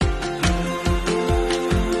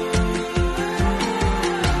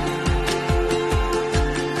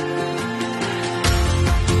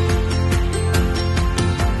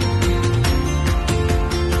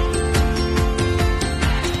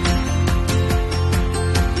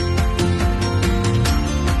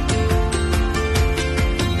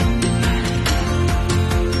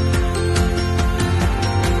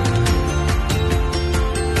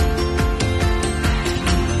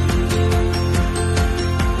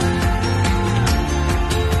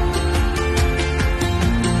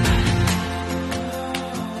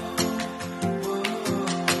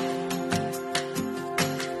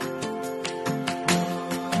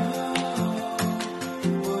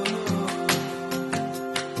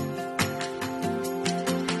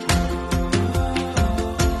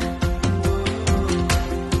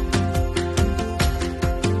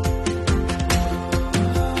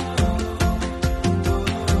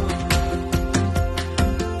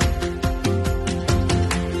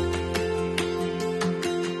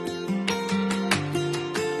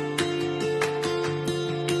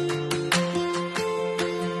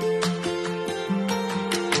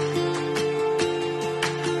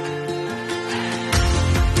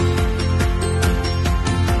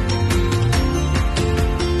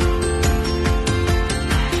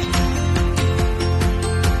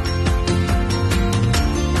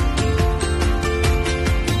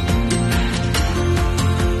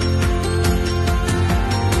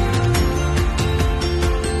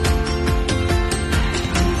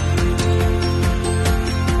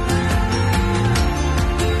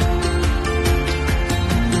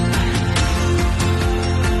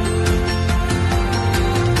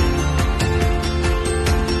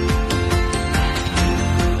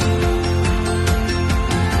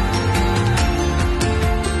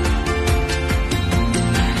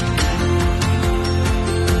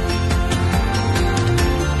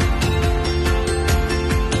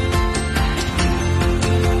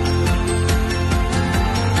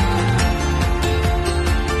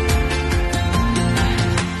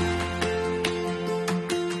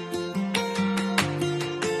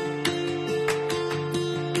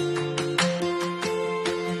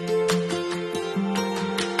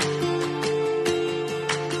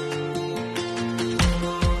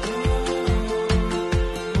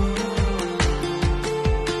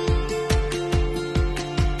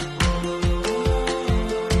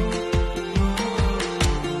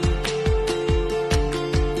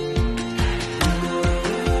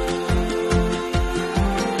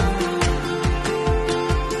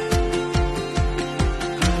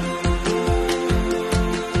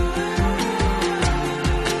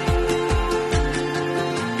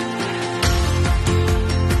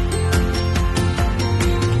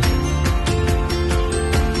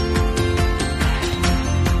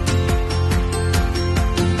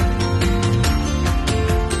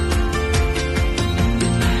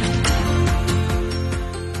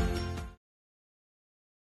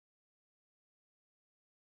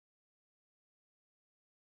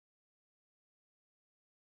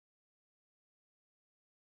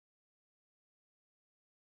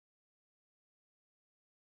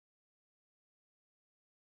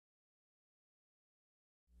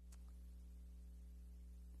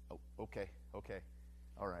Okay.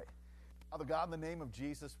 All right. Father God, in the name of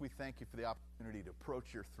Jesus, we thank you for the opportunity to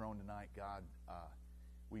approach your throne tonight, God.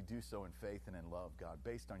 We do so in faith and in love, God,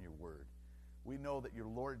 based on your word. We know that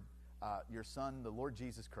your Son, the Lord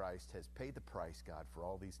Jesus Christ, has paid the price, God, for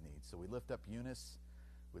all these needs. So we lift up Eunice.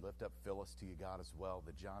 We lift up Phyllis to you, God, as well.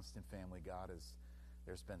 The Johnston family, God,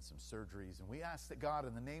 there's been some surgeries. And we ask that, God,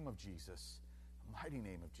 in the name of Jesus, the mighty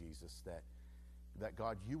name of Jesus, that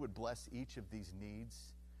God, you would bless each of these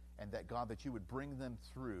needs, and that, God, that you would bring them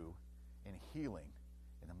through in healing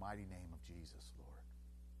in the mighty name of Jesus, Lord.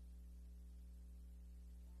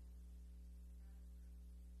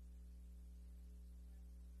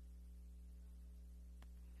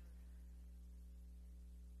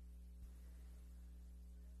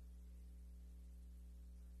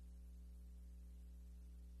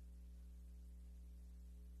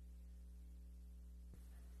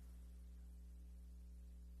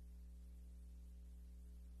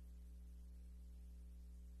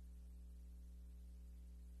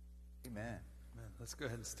 Amen. Amen. Let's go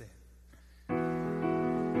ahead and stand.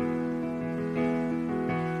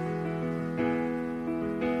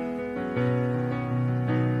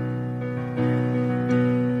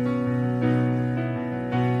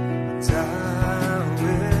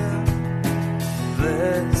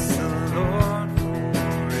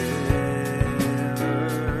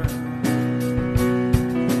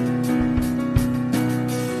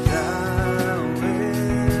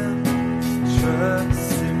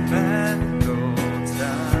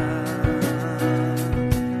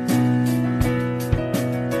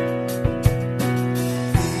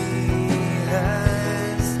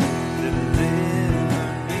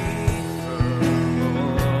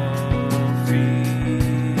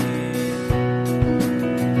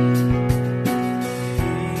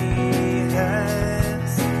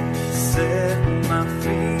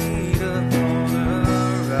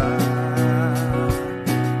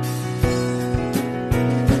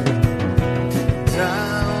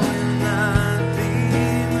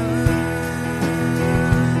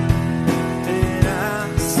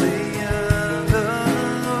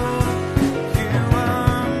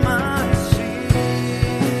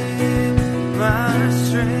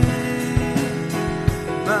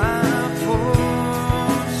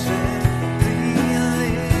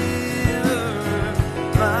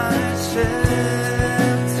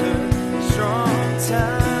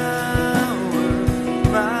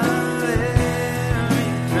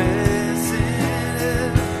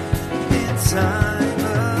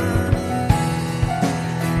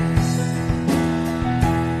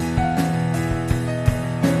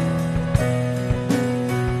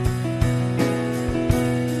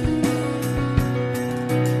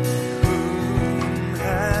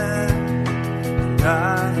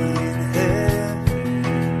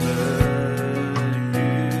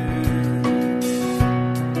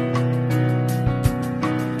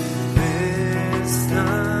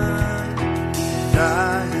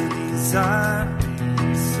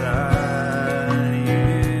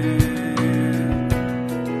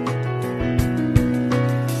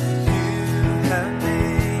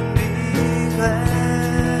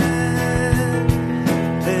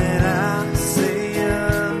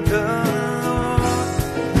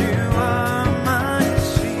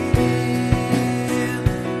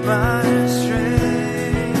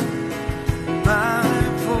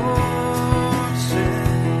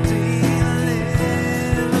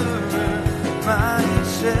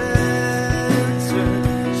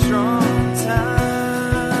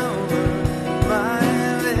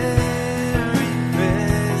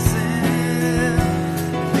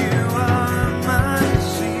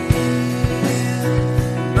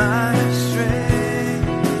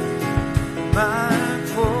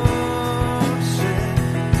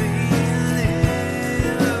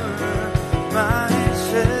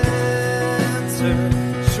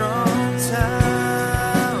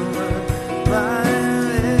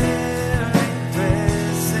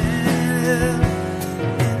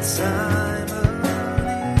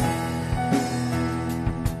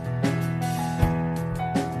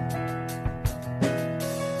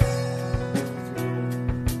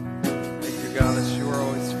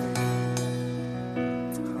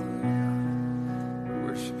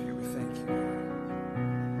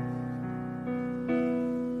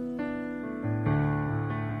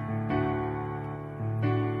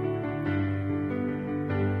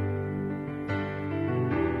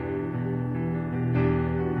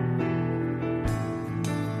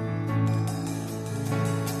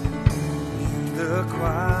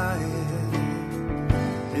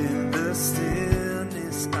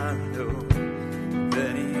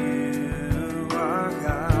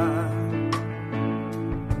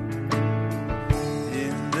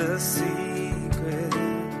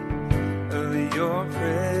 your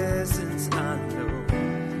presence, I know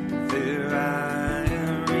there I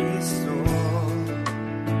am restored.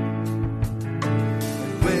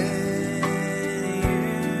 When you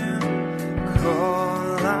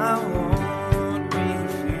call, I won't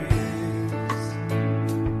refuse.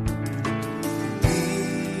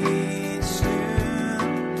 Each new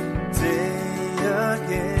day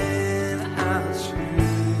again I'll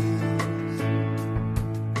choose.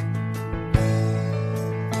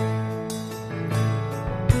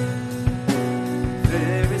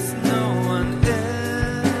 There is no one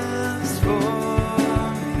else for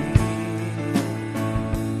me,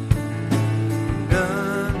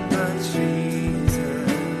 none but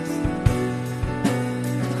Jesus,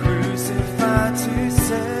 crucified to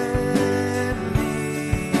set me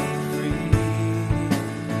free.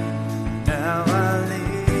 Now I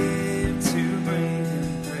live to bring Him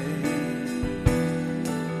praise.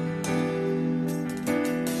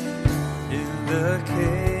 In the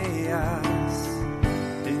chaos,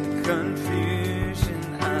 in confusion,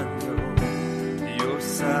 I know You're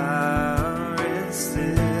sovereign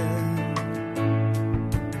still.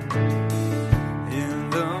 In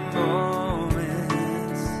the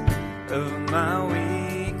moments of my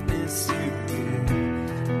weakness, You give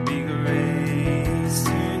me grace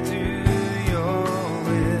to do Your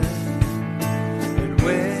will. And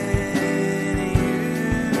when You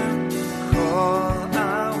call, I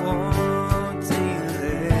won't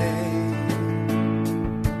delay.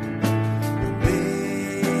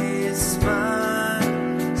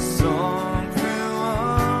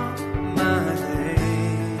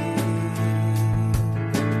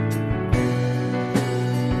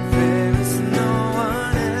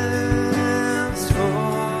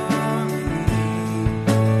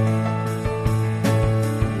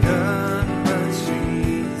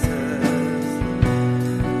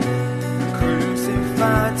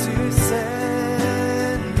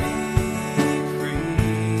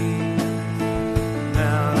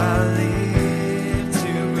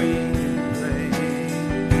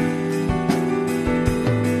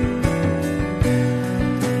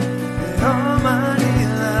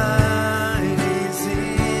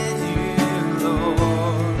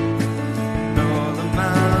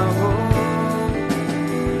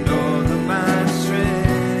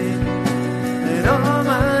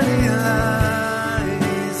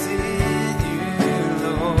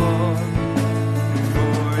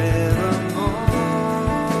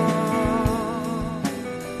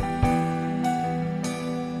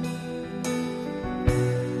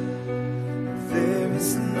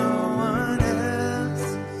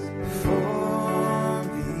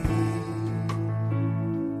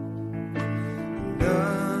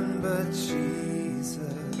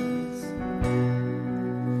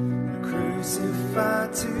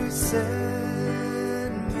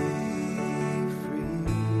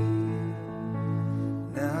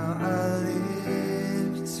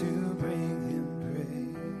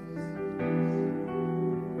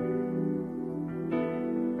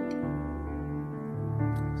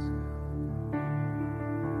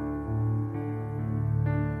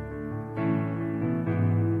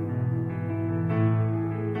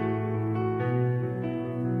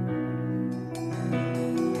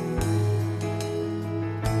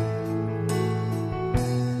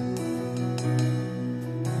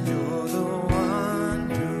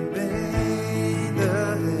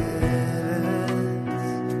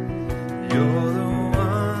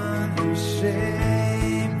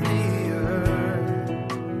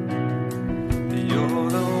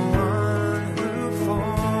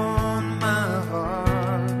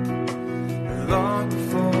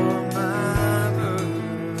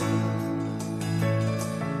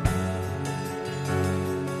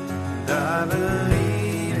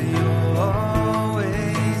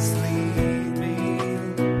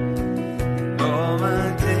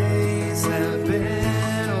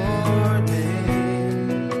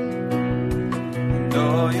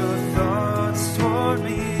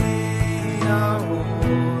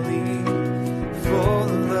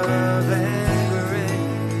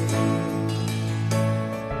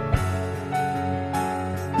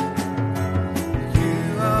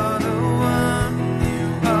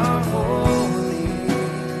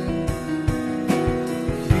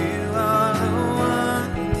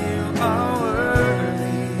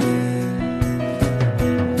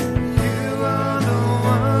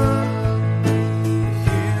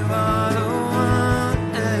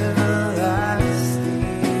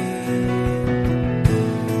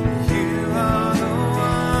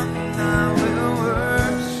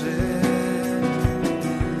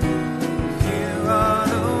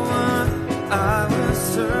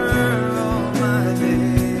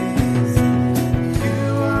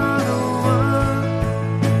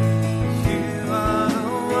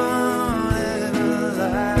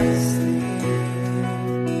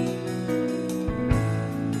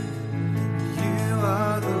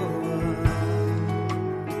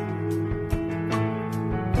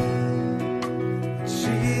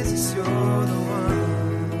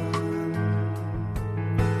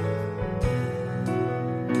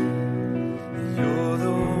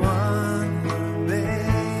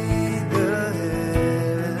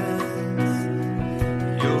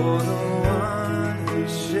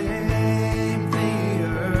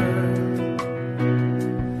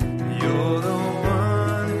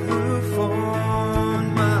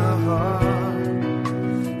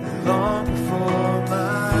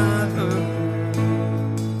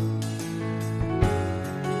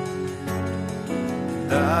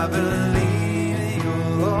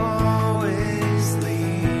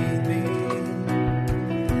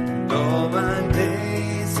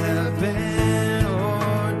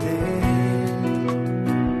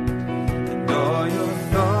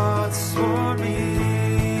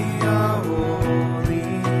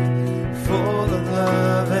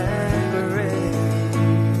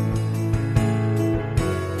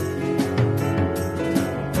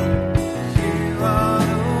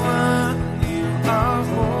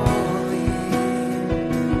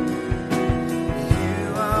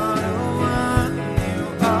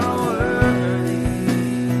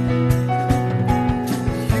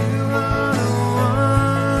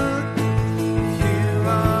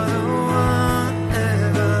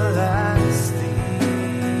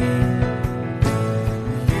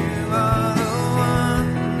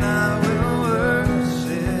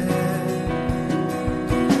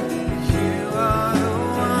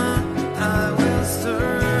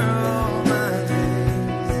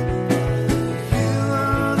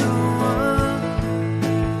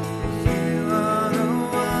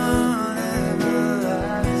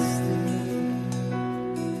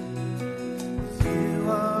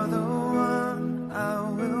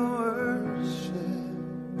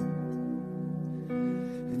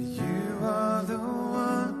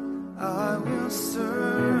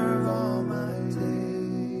 serve all my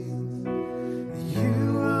days.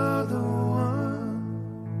 You are the one,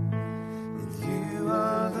 and you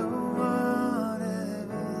are the one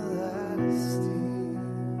everlasting.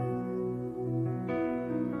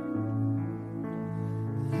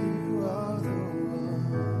 You are the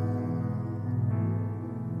one,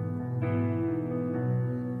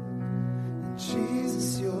 and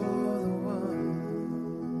Jesus, you're the one.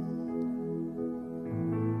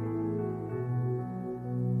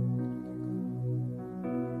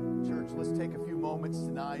 Let's take a few moments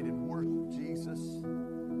tonight and worship Jesus.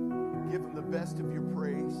 Give him the best of your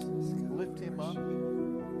praise. Lift him up.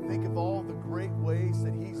 Think of all the great ways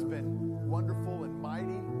that he's been wonderful and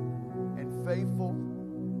mighty and faithful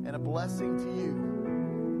and a blessing to you.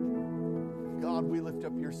 God, we lift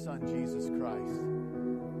up your Son, Jesus Christ.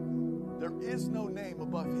 There is no name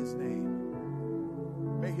above his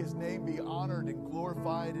name. May his name be honored and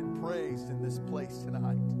glorified and praised in this place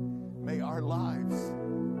tonight. May our lives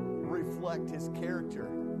reflect his character.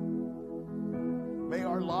 May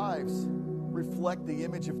our lives reflect the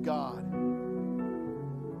image of God.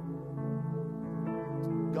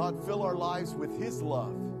 God, fill our lives with his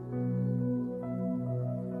love,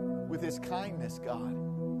 with his kindness, God,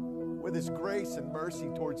 with his grace and mercy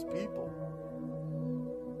towards people.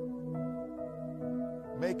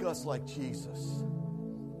 Make us like Jesus.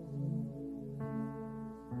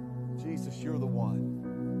 Jesus, you're the one.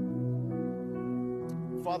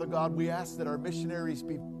 Father God, we ask that our missionaries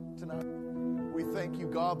be tonight. We thank you,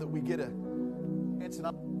 God, that we get a chance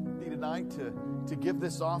tonight to give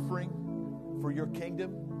this offering for your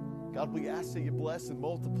kingdom. God, we ask that you bless and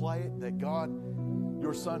multiply it, that God,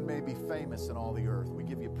 your Son may be famous in all the earth. We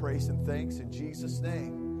give you praise and thanks in Jesus'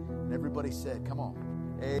 name. And everybody said, come on.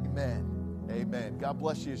 Amen. Amen. God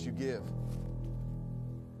bless you as you give.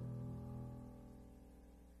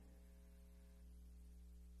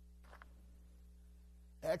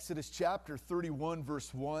 Exodus chapter 31,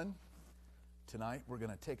 verse 1. Tonight we're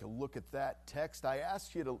going to take a look at that text. I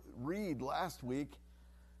asked you to read last week.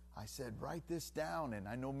 I said, write this down, and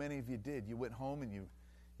I know many of you did. You went home and you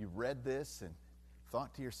read this and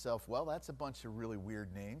thought to yourself, well, that's a bunch of really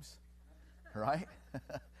weird names, right?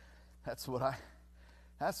 That's what I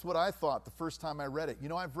thought the first time I read it. You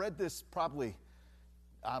know, I've read this probably,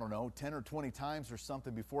 10 or 20 times or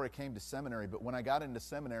something before I came to seminary, but when I got into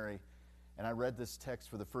seminary, and I read this text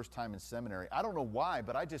for the first time in seminary, I don't know why,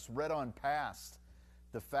 but I just read on past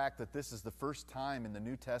the fact that this is the first time in the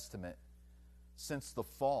New Testament since the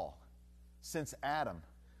fall, since Adam,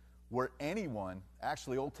 where anyone,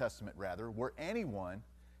 actually Old Testament rather, where anyone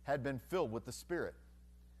had been filled with the Spirit.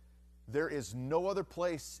 There is no other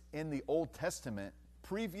place in the Old Testament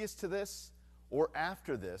previous to this or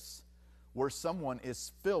after this where someone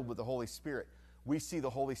is filled with the Holy Spirit. We see the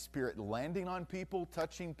Holy Spirit landing on people,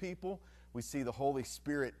 touching people. We see the Holy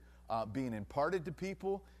Spirit being imparted to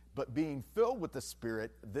people, but being filled with the Spirit,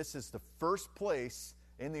 this is the first place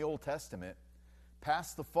in the Old Testament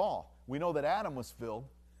past the fall. We know that Adam was filled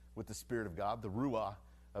with the Spirit of God, the Ruah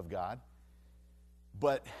of God.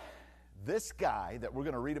 But this guy that we're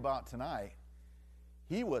going to read about tonight,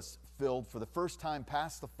 he was filled for the first time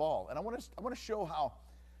past the fall. And I want to show how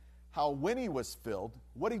when he was filled,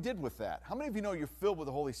 what he did with that. How many of you know you're filled with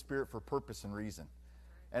the Holy Spirit for purpose and reason?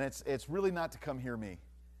 And it's really not to come hear me.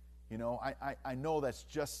 You know, I know that's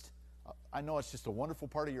just, I know it's just a wonderful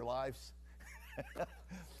part of your lives.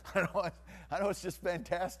 I know it's just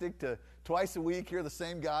fantastic to twice a week hear the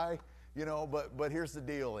same guy, you know, but here's the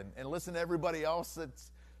deal. And listen to everybody else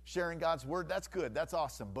that's sharing God's word. That's good. That's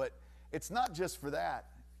awesome. But it's not just for that.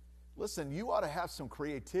 Listen, you ought to have some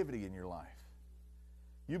creativity in your life.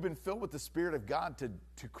 You've been filled with the Spirit of God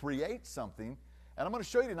to create something. And I'm going to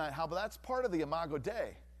show you tonight how that's part of the Imago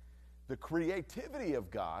Dei. The creativity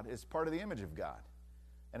of God is part of the image of God.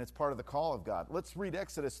 And it's part of the call of God. Let's read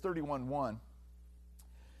Exodus 31:1.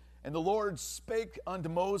 And the Lord spake unto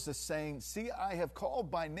Moses, saying, See, I have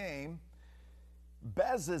called by name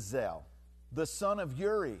Bezalel, the son of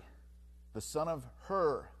Uri, the son of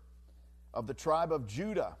Hur, of the tribe of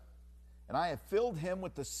Judah. And I have filled him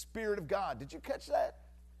with the Spirit of God. Did you catch that?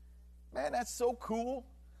 Man, that's so cool.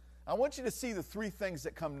 I want you to see the three things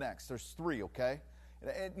that come next. There's three, okay?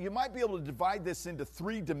 And you might be able to divide this into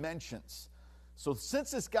three dimensions. So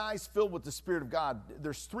since this guy's filled with the Spirit of God,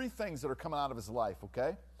 there's three things that are coming out of his life,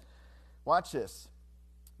 okay? Watch this.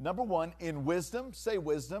 Number one, in wisdom, say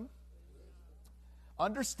wisdom,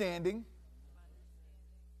 understanding,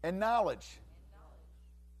 and knowledge.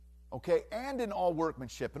 Okay, and in all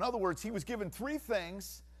workmanship. In other words, he was given three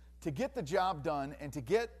things to get the job done and to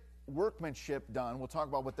get workmanship done. We'll talk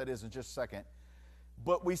about what that is in just a second.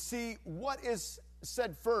 But we see what is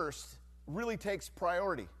said first really takes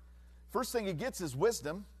priority. First thing he gets is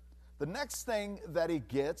wisdom. The next thing that he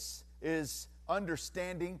gets is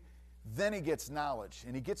understanding. Then he gets knowledge.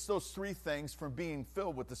 And he gets those three things from being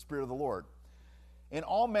filled with the Spirit of the Lord. In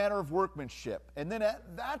all manner of workmanship. And then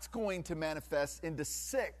that's going to manifest into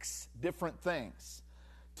 6 different things.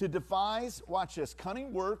 To devise, watch this,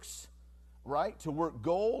 cunning works, right? To work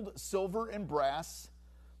gold, silver, and brass,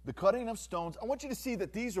 the cutting of stones. I want you to see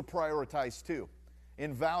that these are prioritized too,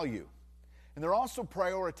 in value. And they're also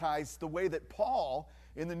prioritized the way that Paul,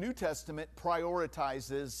 in the New Testament,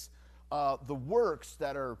 prioritizes the works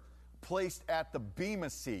that are placed at the Bema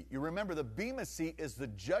seat. You remember the Bema seat is the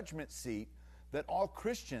judgment seat that all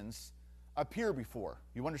Christians appear before.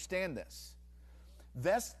 You understand this?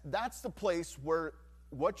 That's the place where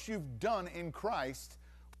what you've done in Christ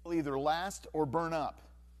will either last or burn up.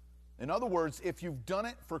 In other words, if you've done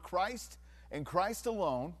it for Christ and Christ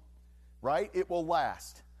alone, right, it will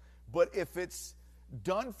last. But if it's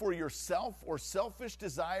done for yourself or selfish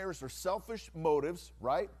desires or selfish motives,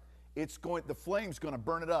 right, the flame's going to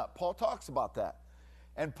burn it up. Paul talks about that.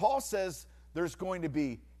 And Paul says there's going to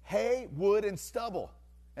be hay, wood, and stubble.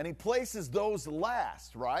 And he places those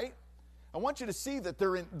last, right? I want you to see that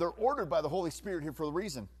they're ordered by the Holy Spirit here for the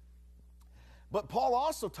reason. But Paul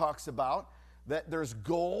also talks about that there's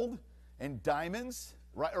gold and diamonds,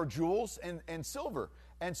 right, or jewels and silver.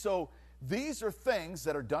 And so these are things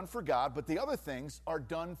that are done for God, but the other things are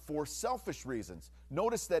done for selfish reasons.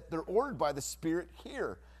 Notice that they're ordered by the Spirit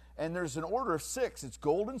here. And there's an order of 6. It's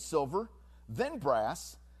gold and silver, then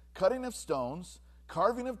brass, cutting of stones,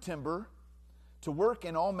 carving of timber, to work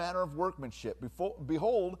in all manner of workmanship.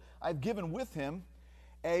 Behold, I've given with him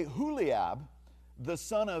Aholiab, the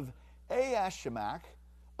son of Ahishamaach,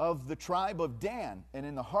 of the tribe of Dan. And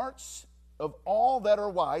in the hearts of all that are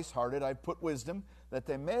wise-hearted I've put wisdom, that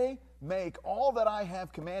they may make all that I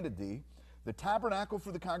have commanded thee, the tabernacle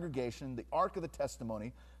for the congregation, the ark of the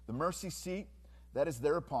testimony, the mercy seat that is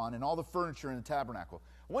thereupon, and all the furniture in the tabernacle.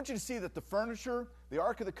 I want you to see that the furniture, the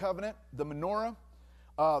ark of the covenant, the menorah,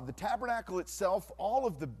 the tabernacle itself, all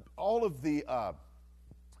of the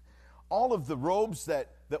robes that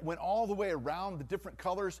went all the way around, the different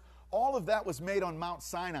colors, all of that was made on Mount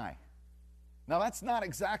Sinai. Now that's not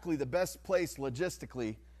exactly the best place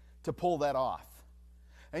logistically to pull that off.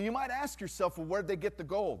 And you might ask yourself, well, where'd they get the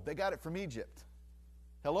gold? They got it from Egypt.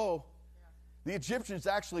 Hello? The Egyptians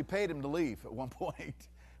actually paid him to leave at one point,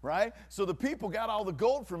 right? So the people got all the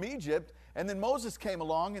gold from Egypt, and then Moses came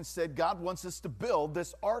along and said, God wants us to build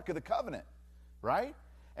this Ark of the Covenant, right?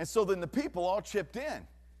 And so then the people all chipped in.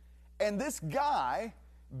 And this guy,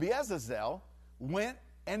 Bezalel, went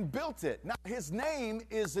and built it. Now, his name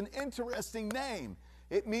is an interesting name.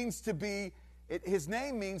 It means to be, his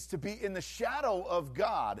name means to be in the shadow of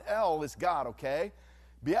God. El is God, okay?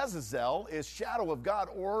 Bezalel is shadow of God,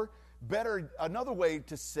 or better, another way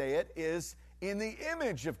to say it is in the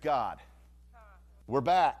image of God. We're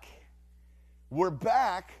back. We're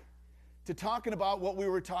back to talking about what we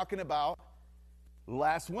were talking about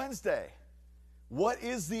last Wednesday. What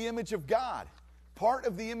is the image of God? Part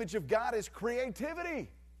of the image of God is creativity.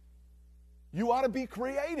 You ought to be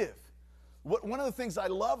creative. One of the things I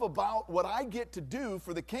love about what I get to do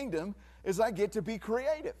for the kingdom is I get to be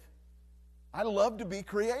creative. I love to be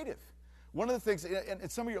creative. One of the things, and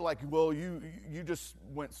some of you are like, well, you just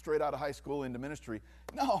went straight out of high school into ministry.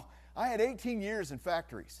 No, I had 18 years in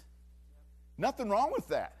factories. Nothing wrong with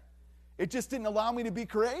that. It just didn't allow me to be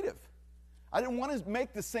creative. I didn't want to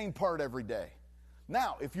make the same part every day.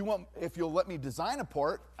 Now, if you'll let me design a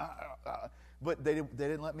part, but they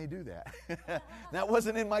didn't let me do that. That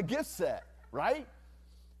wasn't in my gift set, right?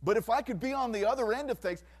 But if I could be on the other end of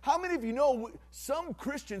things, how many of you know some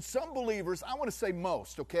Christians, some believers, I want to say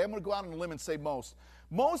most, okay? I'm going to go out on a limb and say most.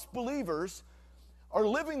 Most believers are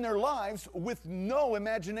living their lives with no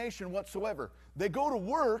imagination whatsoever. They go to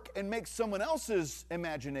work and make someone else's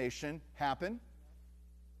imagination happen,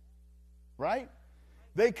 right?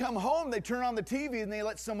 They come home, they turn on the TV, and they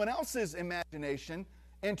let someone else's imagination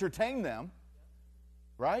entertain them,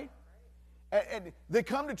 right? And they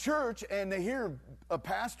come to church and they hear a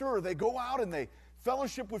pastor, or they go out and they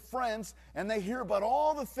fellowship with friends, and they hear about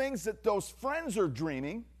all the things that those friends are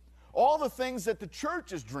dreaming, all the things that the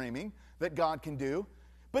church is dreaming that God can do,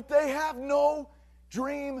 but they have no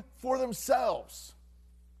dream for themselves.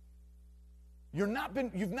 You've not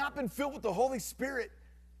been filled with the Holy Spirit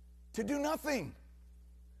to do nothing.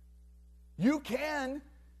 You can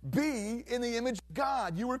be in the image of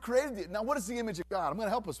God. You were created. Now, what is the image of God? I'm going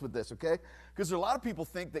to help us with this, okay? Because a lot of people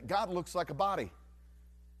think that God looks like a body.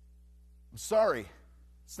 I'm sorry.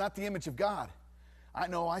 It's not the image of God. I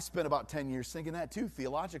know I spent about 10 years thinking that too,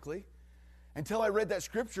 theologically, until I read that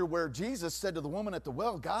scripture where Jesus said to the woman at the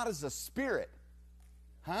well, God is a spirit.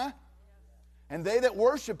 Huh? And they that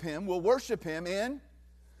worship him will worship him in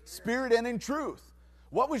spirit and in truth.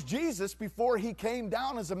 What was Jesus before he came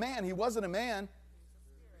down as a man? He wasn't a man.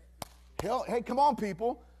 Hell, hey, come on,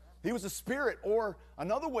 people. He was a spirit, or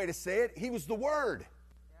another way to say it, he was the Word.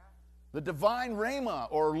 The divine Rhema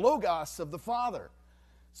or Logos of the Father.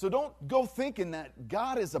 So don't go thinking that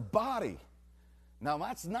God is a body. Now,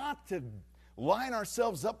 that's not to line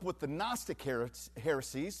ourselves up with the Gnostic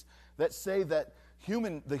heresies that say that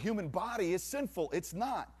the human body is sinful. It's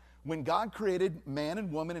not. When God created man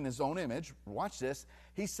and woman in his own image, watch this,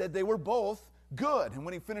 he said they were both good. And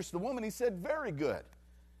when he finished the woman, he said, very good.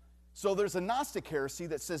 So there's a Gnostic heresy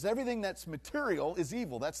that says everything that's material is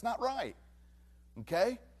evil. That's not right.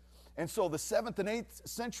 Okay? And so the 7th and 8th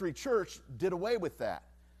century church did away with that.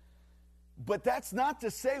 But that's not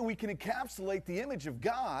to say we can encapsulate the image of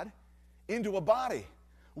God into a body.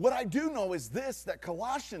 What I do know is this, that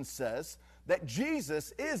Colossians says that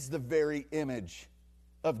Jesus is the very image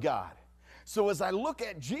of God. So as I look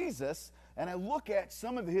at Jesus and I look at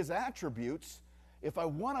some of his attributes, if I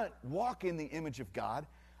want to walk in the image of God,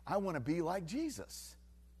 I want to be like Jesus.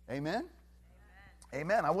 Amen?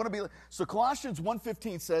 Amen. I want to be like... So Colossians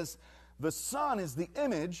 1:15 says, the Son is the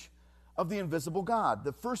image of the invisible God,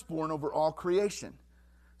 the firstborn over all creation.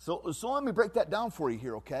 So let me break that down for you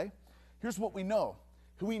here, okay? Here's what we know.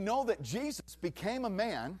 We know that Jesus became a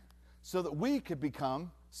man so that we could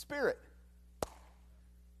become spirit.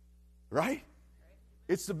 Right?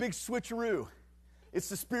 It's the big switcheroo. It's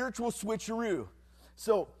the spiritual switcheroo.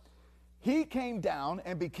 So he came down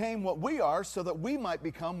and became what we are so that we might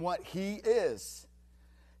become what he is.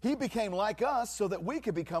 He became like us so that we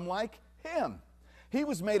could become like him. He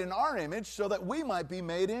was made in our image so that we might be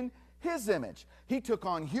made in his image. He took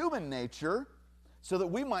on human nature so that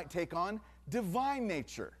we might take on divine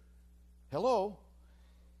nature. Hello?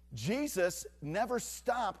 Jesus never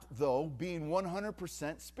stopped, though, being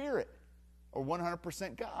 100% spirit or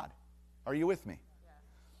 100% God. Are you with me? Yeah.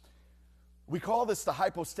 We call this the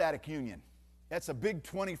hypostatic union. That's a big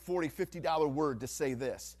 $20, $40, $50 word to say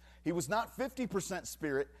this. He was not 50%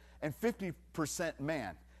 spirit and 50%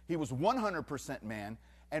 man. He was 100% man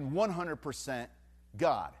and 100%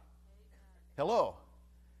 God. Hello?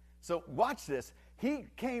 So watch this. He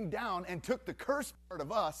came down and took the cursed part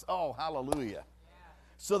of us, oh, hallelujah,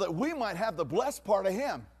 so that we might have the blessed part of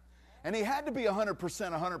him. And he had to be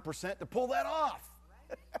 100% to pull that off.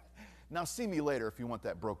 Now, see me later if you want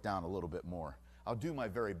that broke down a little bit more. I'll do my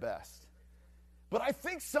very best. But I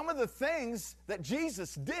think some of the things that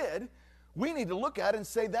Jesus did, we need to look at and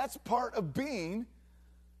say that's part of being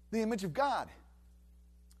the image of God.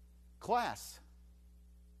 Class.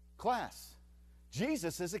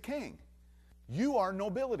 Jesus is a king. You are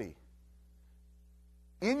nobility.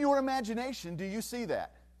 In your imagination, do you see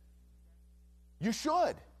that? You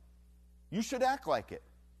should. You should act like it.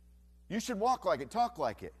 You should walk like it, talk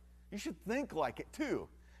like it. You should think like it too.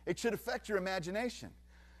 It should affect your imagination.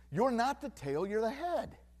 You're not the tail, you're the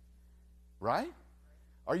head. Right?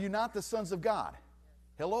 Are you not the sons of God?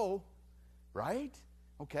 Hello? Right?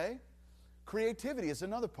 Okay. Creativity is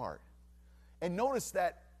another part. And notice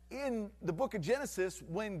that in the book of Genesis,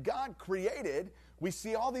 when God created, we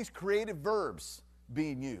see all these creative verbs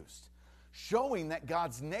being used, showing that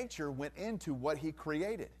God's nature went into what he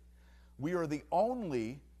created. We are the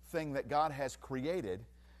only thing that God has created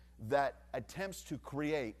that attempts to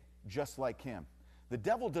create just like him. The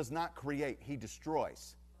devil does not create, he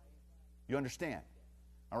destroys. You understand?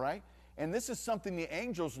 All right? And this is something the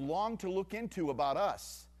angels long to look into about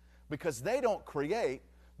us, because they don't create,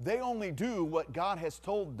 they only do what God has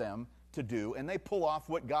told them to do, and they pull off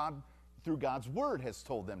what God, through God's word, has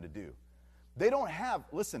told them to do. They don't have,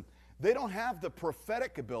 listen, they don't have the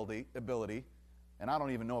prophetic ability, and I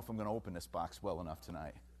don't even know if I'm going to open this box well enough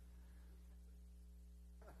tonight.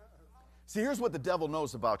 See, here's what the devil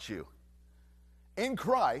knows about you. In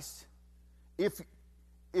Christ, if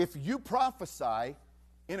you prophesy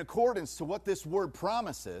in accordance to what this word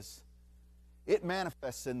promises, it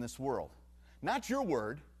manifests in this world. Not your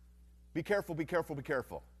word. Be careful, be careful, be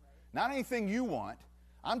careful. Not anything you want.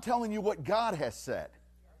 I'm telling you what God has said.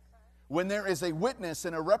 When there is a witness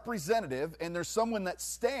and a representative, and there's someone that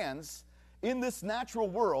stands in this natural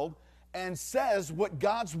world and says what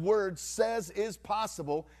God's word says is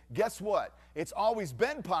possible, guess what? It's always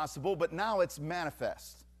been possible, but now it's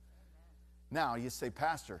manifest. Now, you say,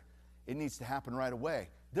 Pastor, it needs to happen right away.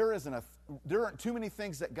 There aren't too many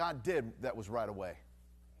things that God did that was right away,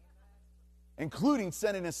 including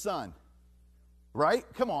sending his son. Right?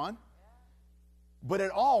 Come on. But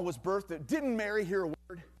it all was birthed. Didn't Mary hear a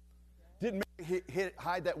word? Didn't Mary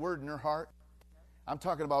hide that word in her heart? I'm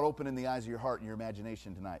talking about opening the eyes of your heart and your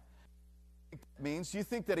imagination tonight. Means you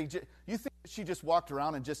think that she just walked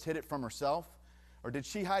around and just hid it from herself? Or did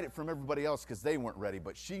she hide it from everybody else because they weren't ready,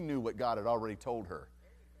 but she knew what God had already told her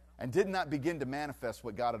and did not begin to manifest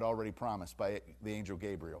what God had already promised by the angel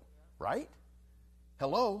Gabriel? Right?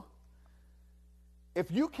 Hello?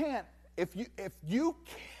 If you can't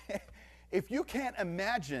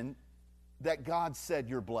imagine that God said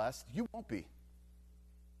you're blessed, you won't be.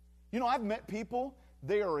 You know, I've met people,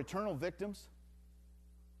 they are eternal victims.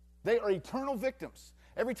 They are eternal victims.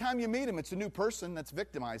 Every time you meet them, it's a new person that's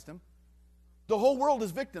victimized them. The whole world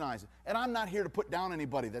is victimized. And I'm not here to put down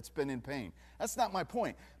anybody that's been in pain. That's not my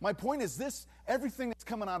point. My point is this: everything that's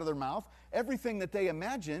coming out of their mouth, everything that they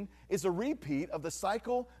imagine is a repeat of the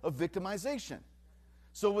cycle of victimization.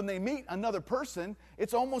 So when they meet another person,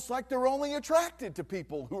 it's almost like they're only attracted to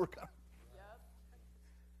people who are...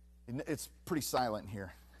 Yep. It's pretty silent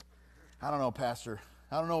here. I don't know, Pastor.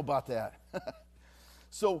 I don't know about that.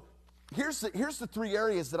 So here's the three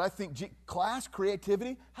areas that I think: class,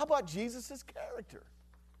 creativity. How about Jesus' character?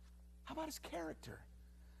 How about his character?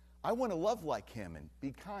 I want to love like him and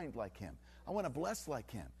be kind like him. I want to bless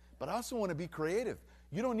like him. But I also want to be creative.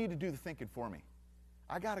 You don't need to do the thinking for me.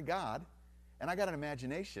 I got a God, and I got an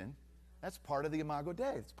imagination. That's part of the Imago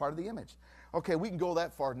Dei. It's part of the image. Okay, we can go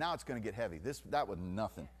that far. Now it's going to get heavy. That was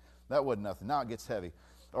nothing. That wasn't nothing. Now it gets heavy.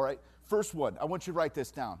 All right, first one. I want you to write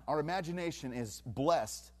this down. Our imagination is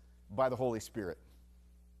blessed by the Holy Spirit.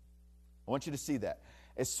 I want you to see that.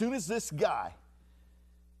 As soon as this guy,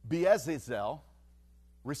 Beelzebub,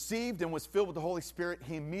 received and was filled with the Holy Spirit,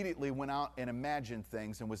 he immediately went out and imagined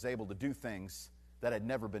things and was able to do things that had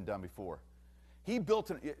never been done before. He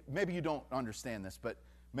built, maybe you don't understand this, but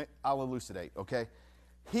I'll elucidate, okay?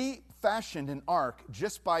 He fashioned an ark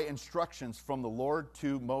just by instructions from the Lord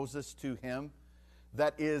to Moses to him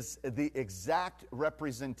that is the exact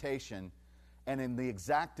representation and in the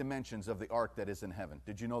exact dimensions of the ark that is in heaven.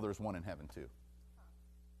 Did you know there's one in heaven too?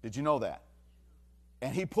 Did you know that?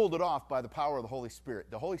 And he pulled it off by the power of the Holy Spirit.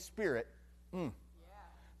 The Holy Spirit,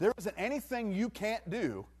 there isn't anything you can't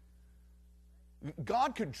do.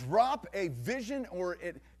 God could drop a vision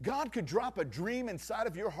God could drop a dream inside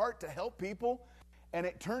of your heart to help people, and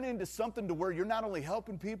it turn into something to where you're not only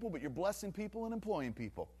helping people, but you're blessing people and employing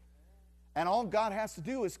people. And all God has to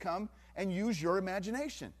do is come and use your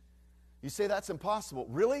imagination. You say that's impossible.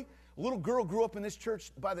 Really? A little girl grew up in this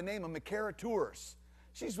church by the name of Makara Tours.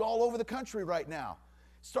 She's all over the country right now.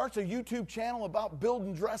 Starts a YouTube channel about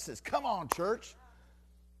building dresses. Come on, church.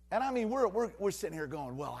 And I mean, we're sitting here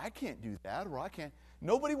going, well, I can't do that, or I can't.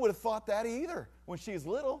 Nobody would have thought that either when she was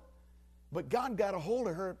little. But God got a hold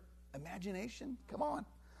of her imagination. Come on.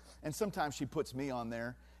 And sometimes she puts me on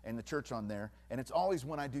there and the church on there, and it's always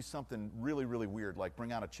when I do something really, really weird, like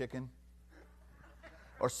bring out a chicken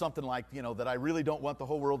or something like, that I really don't want the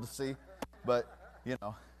whole world to see. But,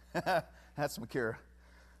 that's Makara.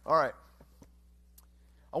 All right.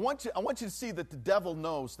 I want you to see that the devil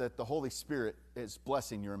knows that the Holy Spirit is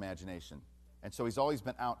blessing your imagination. And so he's always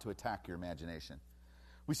been out to attack your imagination.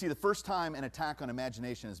 We see the first time an attack on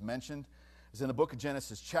imagination is mentioned is in the book of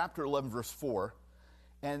Genesis, chapter 11, verse 4.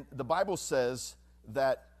 And the Bible says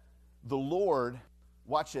that the Lord,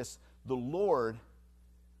 watch this, the Lord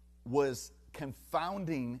was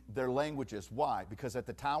confounding their languages. Why? Because at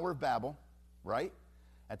the Tower of Babel, right?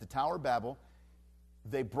 At the Tower of Babel,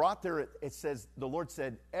 they brought it says, the Lord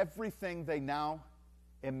said, everything they now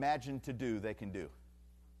imagine to do, they can do.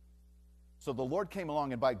 So the Lord came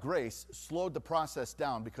along and by grace slowed the process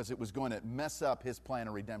down because it was going to mess up his plan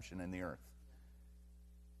of redemption in the earth.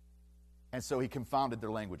 And so he confounded their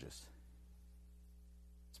languages.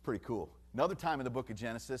 It's pretty cool. Another time in the book of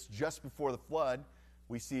Genesis, just before the flood,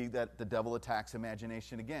 we see that the devil attacks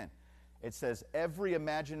imagination again. It says, every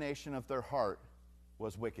imagination of their heart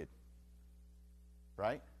was wicked.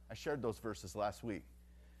 Right? I shared those verses last week.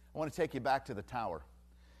 I want to take you back to the tower.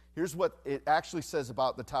 Here's what it actually says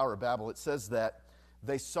about the Tower of Babel. It says that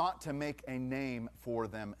they sought to make a name for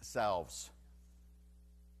themselves.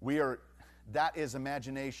 That is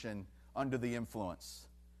imagination under the influence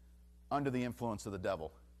of the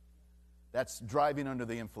devil. That's driving under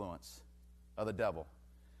the influence of the devil.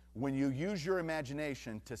 When you use your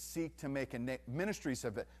imagination to seek to make a name, ministries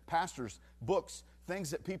of it, pastors, books, things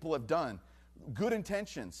that people have done, good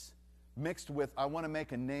intentions mixed with, I want to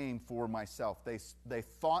make a name for myself. They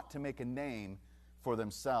thought to make a name for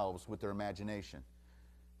themselves with their imagination.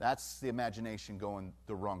 That's the imagination going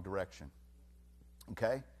the wrong direction.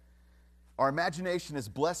 Okay? Our imagination is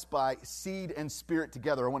blessed by seed and spirit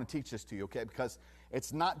together. I want to teach this to you, okay? Because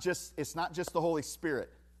it's not just the Holy Spirit.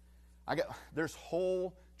 There's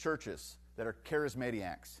whole churches that are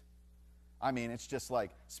charismatiacs. I mean, it's just like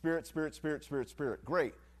spirit, spirit, spirit, spirit, spirit.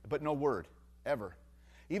 Great, but no word, ever.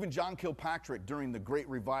 Even John Kilpatrick, during the great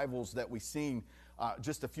revivals that we seen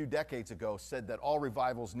just a few decades ago, said that all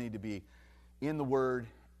revivals need to be in the Word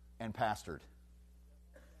and pastored.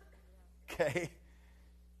 Okay?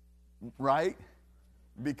 Right?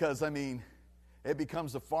 Because, I mean, it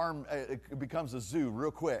becomes a farm, it becomes a zoo real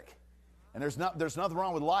quick. And there's nothing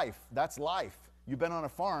wrong with life. That's life. You've been on a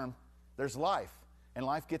farm, there's life. And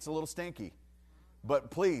life gets a little stinky. But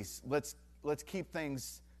please, let's keep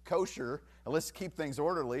things kosher, and let's keep things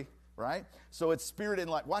orderly, right? So it's spirit and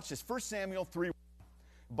life. Watch this, 1 Samuel 3. The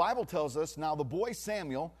Bible tells us, now the boy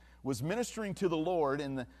Samuel was ministering to the Lord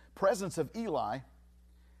in the presence of Eli,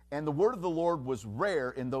 and the word of the Lord was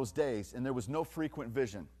rare in those days, and there was no frequent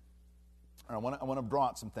vision. And I want to draw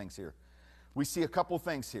out some things here. We see a couple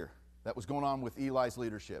things here that was going on with Eli's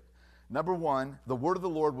leadership. Number one, the word of the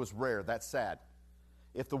Lord was rare. That's sad.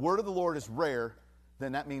 If the word of the Lord is rare,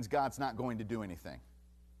 then that means God's not going to do anything.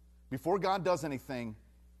 Before God does anything,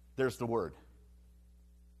 there's the word.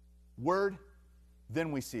 Word,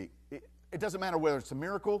 then we see. It doesn't matter whether it's a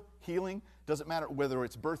miracle, healing, doesn't matter whether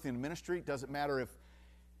it's birthing ministry, doesn't matter if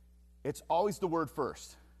it's always the word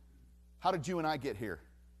first. How did you and I get here?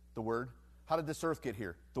 The word. How did this earth get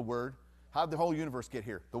here? The word. How did the whole universe get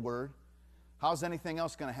here? The word. How's anything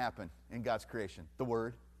else going to happen in God's creation? The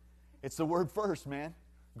word. It's the word first, man.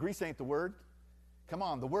 Grease ain't the word. Come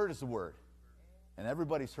on, the word is the word. And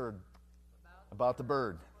everybody's heard about the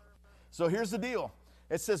bird. So here's the deal.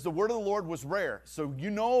 It says the word of the Lord was rare. So you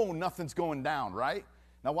know nothing's going down, right?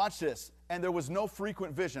 Now watch this. And there was no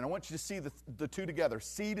frequent vision. I want you to see the two together,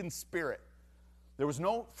 seed and spirit. There was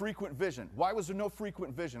no frequent vision. Why was there no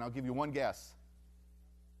frequent vision? I'll give you one guess.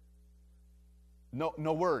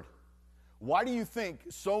 No word. Why do you think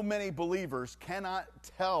so many believers cannot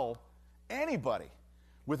tell anybody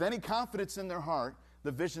with any confidence in their heart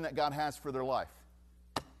the vision that God has for their life?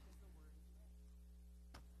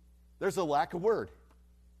 There's a lack of word.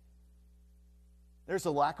 There's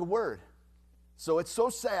a lack of word. So it's so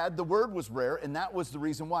sad. The word was rare, and that was the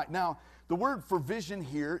reason why. Now, the word for vision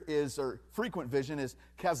here is, or frequent vision, is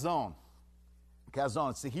kazon. Kazon,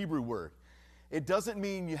 it's the Hebrew word. It doesn't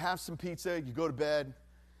mean you have some pizza, you go to bed,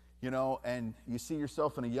 and you see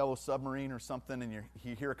yourself in a yellow submarine or something, and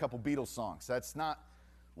you hear a couple Beatles songs. That's not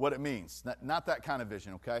what it means. Not that kind of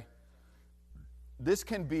vision, okay? This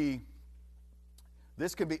can be,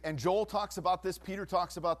 and Joel talks about this, Peter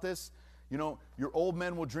talks about this. Your old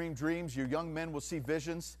men will dream dreams, your young men will see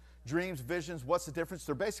visions. Dreams, visions, what's the difference?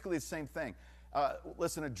 They're basically the same thing.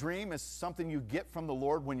 Listen, a dream is something you get from the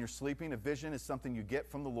Lord when you're sleeping. A vision is something you get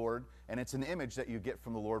from the Lord, and it's an image that you get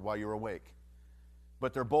from the Lord while you're awake.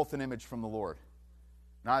 But they're both an image from the Lord.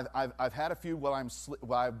 Now, I've had a few while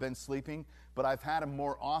I've been sleeping, but I've had them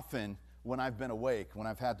more often when I've been awake, when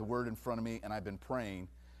I've had the Word in front of me and I've been praying,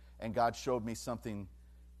 and God showed me something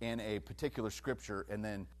in a particular scripture, and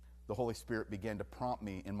then the Holy Spirit began to prompt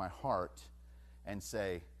me in my heart and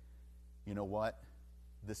say, you know what?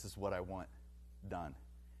 This is what I want done.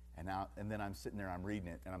 And then I'm sitting there, I'm reading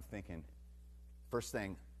it, and I'm thinking, first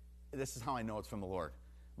thing, this is how I know it's from the Lord.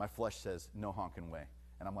 My flesh says, no honking way.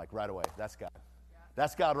 And I'm like, right away, that's God.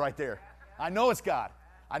 That's God right there. I know it's God.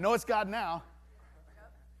 I know it's God now.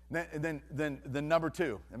 Then number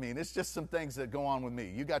two. I mean, it's just some things that go on with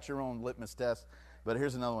me. You got your own litmus test, but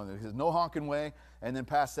here's another one. It says, no honking way. And then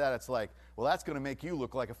past that, it's like, well, that's going to make you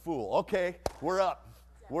look like a fool. Okay, we're up.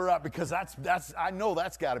 We're up because that's I know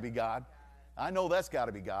that's got to be God. I know that's got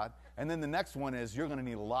to be God. And then the next one is you're going to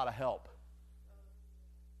need a lot of help.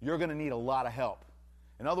 You're going to need a lot of help.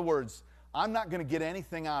 In other words, I'm not going to get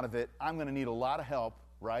anything out of it. I'm going to need a lot of help,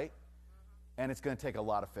 right? And it's going to take a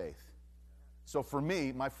lot of faith. So for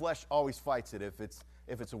me, my flesh always fights it if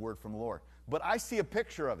it's a word from the Lord. But I see a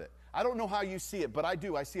picture of it. I don't know how you see it, but I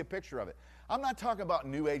do. I see a picture of it. I'm not talking about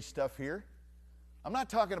New Age stuff here. I'm not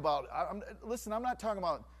talking about, I'm not talking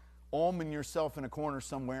about oming yourself in a corner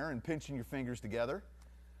somewhere and pinching your fingers together.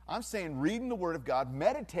 I'm saying reading the Word of God,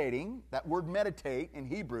 meditating, that word meditate in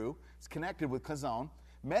Hebrew is connected with kazon,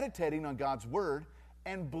 meditating on God's Word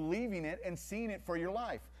and believing it and seeing it for your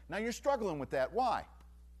life. Now you're struggling with that. Why?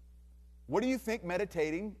 What do you think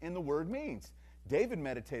meditating in the Word means? David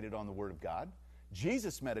meditated on the Word of God.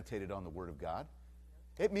 Jesus meditated on the Word of God.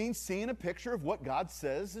 It means seeing a picture of what God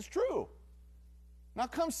says is true. Now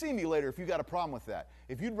come see me later if you got a problem with that.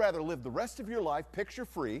 If you'd rather live the rest of your life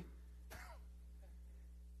picture-free,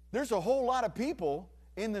 there's a whole lot of people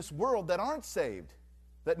in this world that aren't saved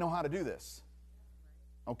that know how to do this.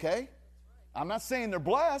 Okay? I'm not saying they're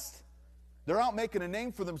blessed. They're out making a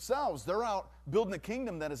name for themselves. They're out building a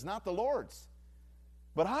kingdom that is not the Lord's.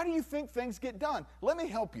 But how do you think things get done? Let me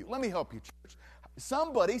help you. Let me help you, church.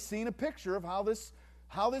 Somebody seen a picture of how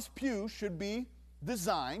this pew should be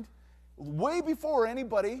designed way before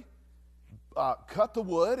anybody cut the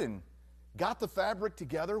wood and got the fabric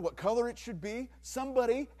together, what color it should be.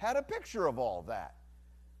 Somebody had a picture of all that.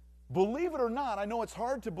 Believe it or not, I know it's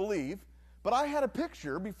hard to believe, but I had a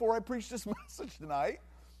picture before I preached this message tonight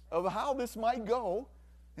of how this might go.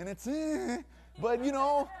 And it's, but you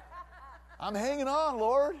know, I'm hanging on,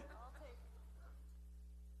 Lord.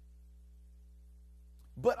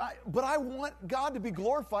 But I want God to be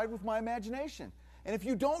glorified with my imagination. And if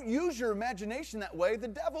you don't use your imagination that way, the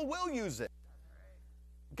devil will use it.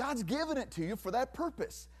 God's given it to you for that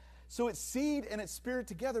purpose. So it's seed and it's spirit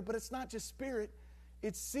together, but it's not just spirit,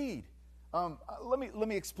 it's seed. Let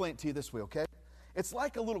me explain it to you this way, okay? It's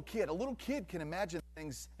like a little kid. A little kid can imagine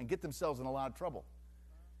things and get themselves in a lot of trouble.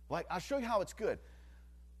 Like, I'll show you how it's good.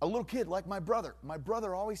 A little kid, like my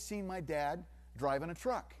brother always seen my dad driving a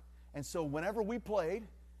truck. And so whenever we played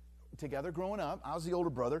together growing up, I was the older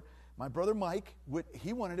brother. My brother Mike,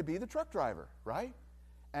 he wanted to be the truck driver, right?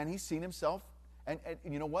 And he's seen himself, and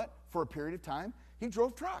you know what? For a period of time, he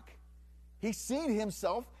drove truck. He's seen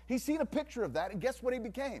himself, he's seen a picture of that, and guess what he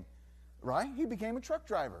became? Right? He became a truck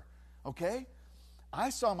driver, okay? I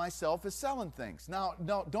saw myself as selling things. Now,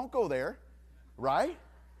 no, don't go there, right?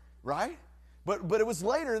 Right? But it was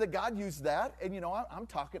later that God used that, and you know, I'm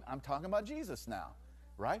talking about Jesus now,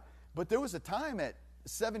 right? But there was a time at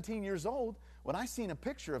 17 years old when I seen a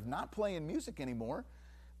picture of not playing music anymore,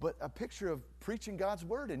 but a picture of preaching God's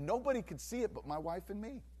word, and nobody could see it but my wife and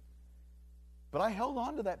me. But I held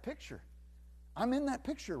on to that picture. I'm in that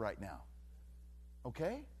picture right now,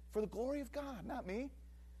 okay? For the glory of God, not me.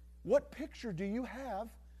 What picture do you have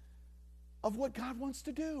of what God wants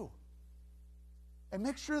to do? And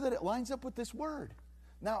make sure that it lines up with this word.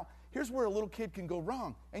 Now, here's where a little kid can go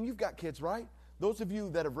wrong. And you've got kids, right? Those of you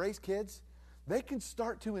that have raised kids, they can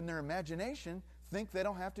start to, in their imagination, think they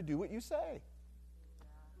don't have to do what you say.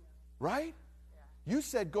 Right? You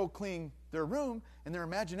said go clean their room, and their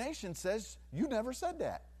imagination says you never said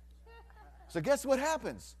that. So guess what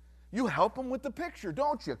happens? You help them with the picture,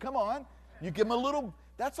 don't you? Come on. You give them a little,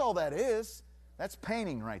 that's all that is. That's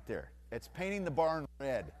painting right there. It's painting the barn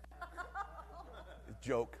red.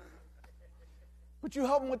 Joke. But you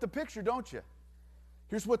help them with the picture, don't you?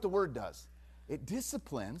 Here's what the word does. It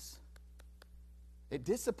disciplines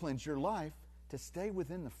your life to stay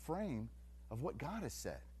within the frame of what God has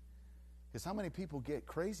said. Because how many people get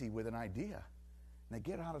crazy with an idea and they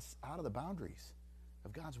get out of the boundaries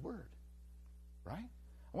of God's word? Right?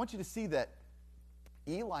 I want you to see that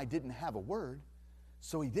Eli didn't have a word,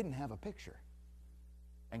 so he didn't have a picture.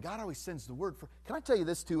 And God always sends the word for. Can I tell you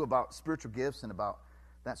this too about spiritual gifts and about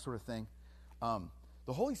that sort of thing?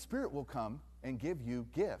 The Holy Spirit will come and give you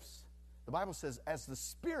gifts. The Bible says, as the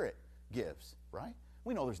Spirit gives, right?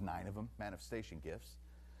 We know there's 9 of them, manifestation gifts.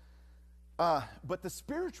 But the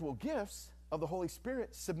spiritual gifts of the Holy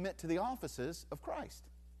Spirit submit to the offices of Christ.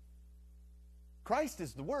 Christ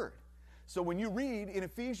is the Word. So when you read in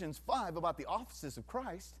Ephesians 5 about the offices of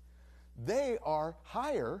Christ, they are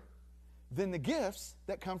higher than the gifts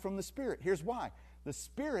that come from the Spirit. Here's why. The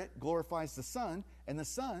Spirit glorifies the Son, and the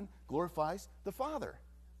Son glorifies the Father.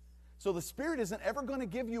 So the Spirit isn't ever going to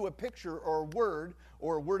give you a picture or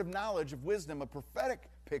a word of knowledge, of wisdom, a prophetic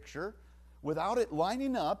picture, without it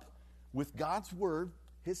lining up with God's Word,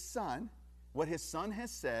 His Son, what His Son has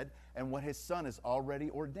said, and what His Son has already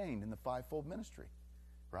ordained in the fivefold ministry.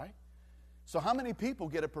 Right? So how many people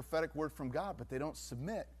get a prophetic word from God, but they don't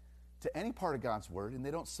submit to any part of God's Word, and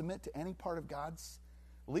they don't submit to any part of God's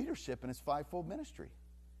leadership in His fivefold ministry,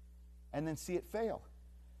 and then see it fail?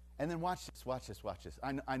 And then watch this.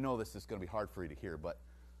 I know this is going to be hard for you to hear, but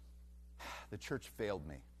the church failed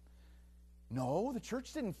me. No, the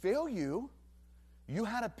church didn't fail you. You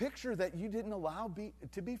had a picture that you didn't allow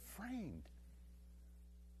to be framed.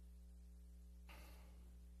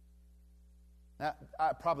 Now,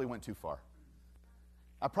 I probably went too far.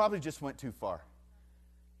 I probably just went too far.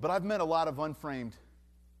 But I've met a lot of unframed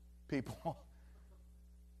people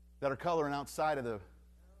that are coloring outside of the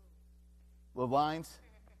lines.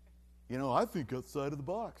 You know, I think outside of the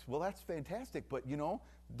box. Well, that's fantastic, but you know,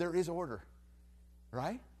 there is order,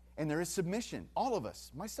 right? And there is submission. All of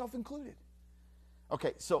us, myself included.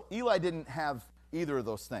 Okay, so Eli didn't have either of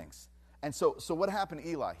those things. And so what happened to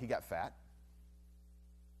Eli? He got fat.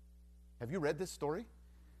 Have you read this story?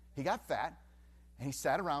 He got fat, and he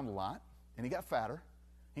sat around a lot, and he got fatter,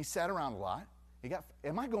 He sat around a lot.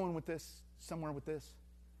 Am I going with this, somewhere with this?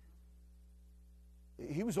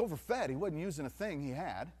 He was overfed. He wasn't using a thing he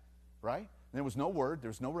had, right? There was no word. There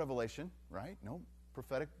was no revelation, right? No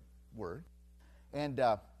prophetic word. And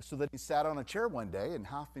so then he sat on a chair one day, and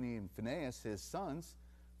Hophni and Phinehas, his sons,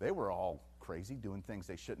 they were all crazy, doing things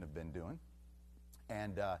they shouldn't have been doing.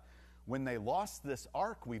 And when they lost this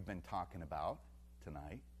ark we've been talking about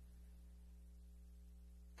tonight,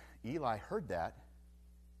 Eli heard that.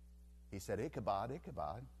 He said, Ichabod,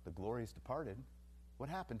 Ichabod, the glory is departed. What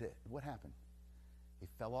happened? He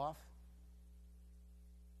fell off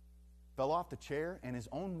the chair, and his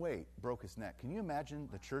own weight broke his neck. Can you imagine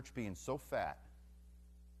the church being so fat?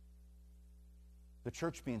 The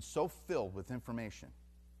church being so filled with information,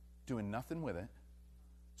 doing nothing with it,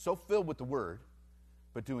 so filled with the Word,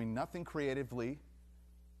 but doing nothing creatively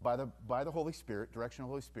by the Holy Spirit, direction of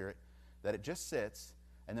the Holy Spirit, that it just sits,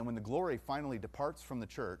 and then when the glory finally departs from the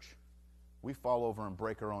church, we fall over and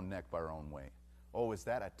break our own neck by our own weight. Oh, is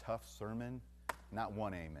that a tough sermon? Not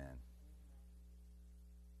one amen.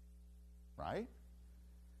 Right?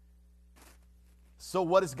 So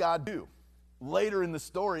what does God do? Later in the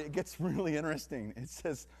story, it gets really interesting. It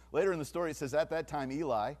says, at that time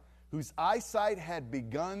Eli, whose eyesight had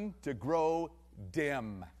begun to grow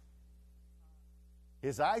dim.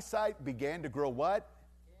 His eyesight began to grow what?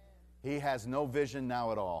 He has no vision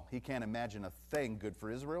now at all. He can't imagine a thing good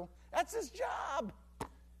for Israel. That's his job.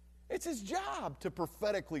 It's his job to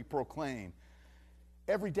prophetically proclaim.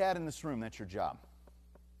 Every dad in this room, that's your job.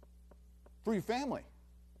 For your family.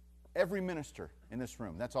 Every minister in this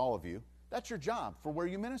room, that's all of you. That's your job for where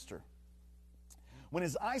you minister. When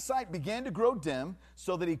his eyesight began to grow dim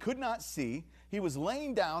so that he could not see, he was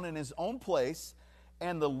laying down in his own place,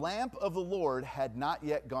 and the lamp of the Lord had not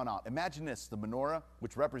yet gone out. Imagine this, the menorah,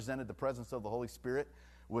 which represented the presence of the Holy Spirit,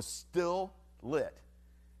 was still lit.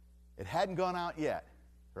 It hadn't gone out yet,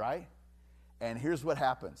 right? And here's what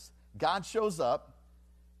happens. God shows up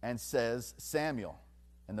and says, Samuel.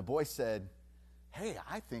 And the boy said, hey,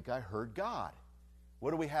 I think I heard God.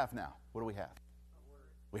 What do we have now? What do we have? A word.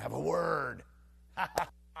 We have a word.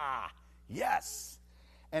 Yes.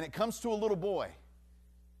 And it comes to a little boy,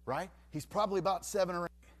 right? He's probably about 7 or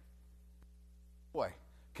 8. Boy,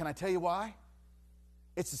 can I tell you why?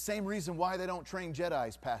 It's the same reason why they don't train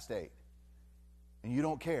Jedis past 8. And you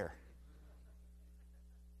don't care.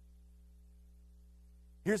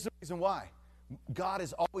 Here's the reason why. God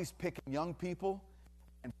is always picking young people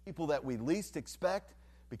and people that we least expect,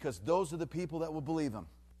 because those are the people that will believe him.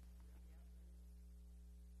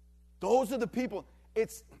 Those are the people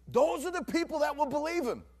that will believe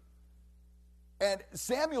him. And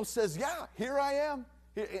Samuel says, yeah, here I am.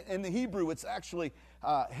 In the Hebrew, it's actually,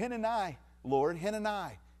 Hineni, Lord,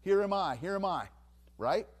 Hineni. Here am I,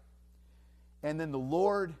 right? And then the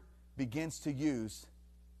Lord begins to use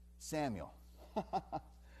Samuel.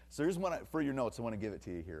 So here's one for your notes. I want to give it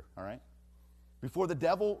to you here, all right? Before the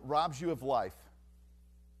devil robs you of life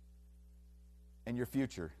and your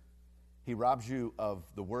future, he robs you of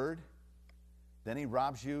the word, then he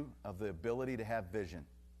robs you of the ability to have vision.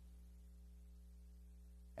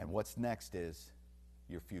 And what's next is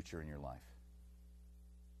your future in your life.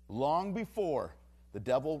 Long before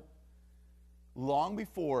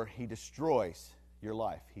he destroys your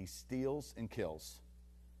life, he steals and kills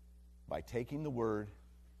by taking the word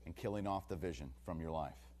and killing off the vision from your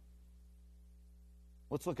life.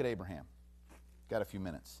 Let's look at Abraham. Got a few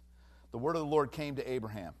minutes. The word of the Lord came to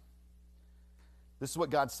Abraham. This is what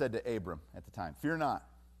God said to Abram at the time. Fear not.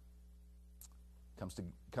 Comes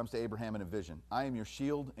to Abraham in a vision. I am your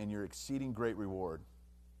shield and your exceeding great reward.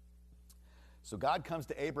 So God comes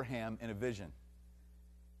to Abraham in a vision.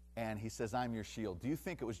 And he says, I'm your shield. Do you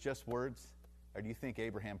think it was just words? Or do you think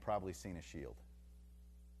Abraham probably seen a shield?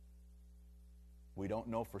 We don't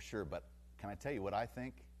know for sure, but can I tell you what I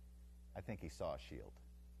think? I think he saw a shield.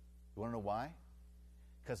 You want to know why?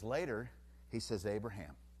 Because later, he says,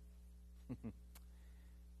 Abraham.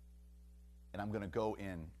 And I'm going to go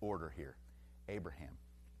in order here. Abraham,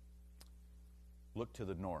 look to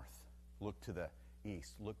the north, look to the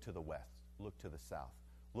east, look to the west, look to the south.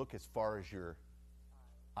 Look as far as your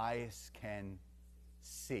eyes can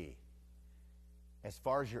see. As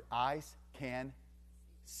far as your eyes can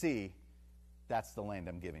see, that's the land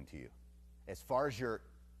I'm giving to you. As far as your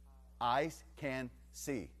eyes can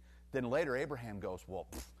see. Then later Abraham goes, well,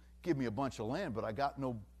 give me a bunch of land, but I got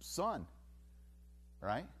no son.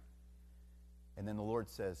 Right? And then the Lord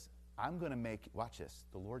says, I'm going to make, watch this.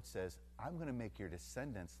 The Lord says, I'm going to make your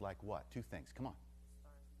descendants like what? 2 things. Come on.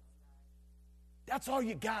 That's all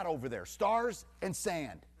you got over there. Stars and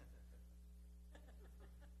sand.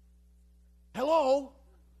 Hello?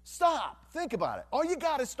 Stop. Think about it. All you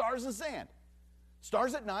got is stars and sand.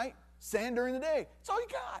 Stars at night, sand during the day. That's all you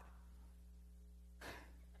got.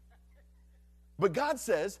 But God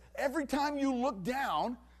says, every time you look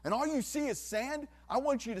down and all you see is sand, I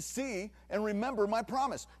want you to see and remember my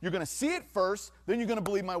promise. You're going to see it first, then you're going to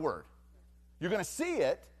believe my word. You're going to see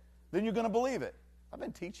it, then you're going to believe it. I've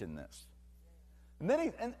been teaching this. And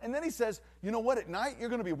then he says, you know what, at night, you're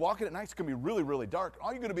going to be walking at night, it's going to be really, really dark.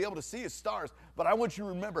 All you're going to be able to see is stars. But I want you to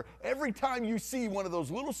remember, every time you see one of those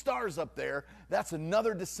little stars up there, that's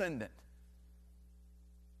another descendant.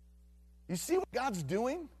 You see what God's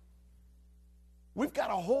doing? We've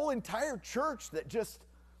got a whole entire church that just,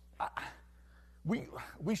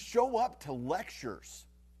 we show up to lectures.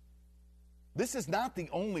 This is not the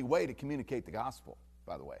only way to communicate the gospel,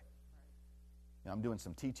 by the way. Now, I'm doing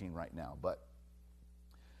some teaching right now, but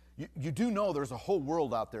you do know there's a whole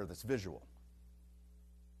world out there that's visual.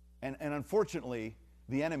 And unfortunately,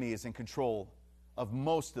 the enemy is in control of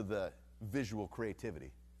most of the visual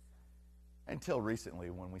creativity. Until recently,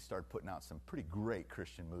 when we started putting out some pretty great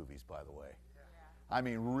Christian movies, by the way. I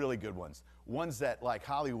mean, really good ones. Ones that, like,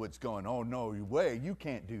 Hollywood's going, oh, no way, you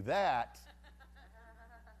can't do that.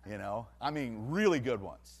 You know? I mean, really good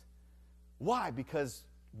ones. Why? Because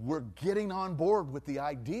we're getting on board with the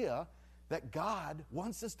idea that God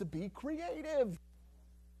wants us to be creative.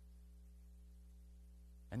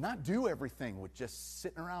 And not do everything with just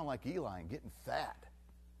sitting around like Eli and getting fat.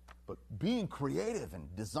 But being creative and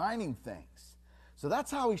designing things. So that's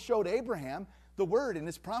how he showed Abraham the word in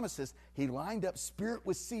his promises. He lined up spirit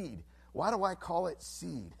with seed. Why do I call it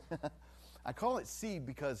seed? I call it seed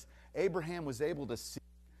because Abraham was able to see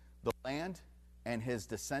the land and his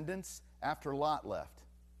descendants after Lot left.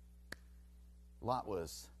 Lot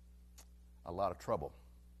was a lot of trouble.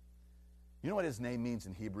 You know what his name means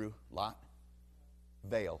in Hebrew? Lot?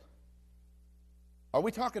 Veil. Are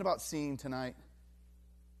we talking about seeing tonight?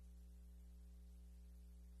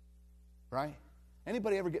 Right?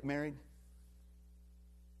 Anybody ever get married?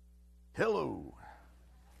 Hello.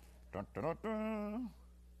 Dun, dun, dun, dun.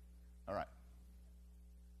 All right.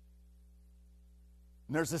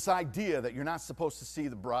 And there's this idea that you're not supposed to see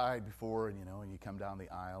the bride before, and you come down the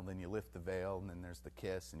aisle, then you lift the veil, and then there's the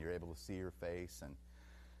kiss, and you're able to see her face.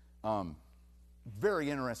 And very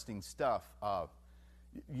interesting stuff.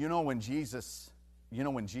 When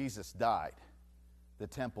Jesus died, the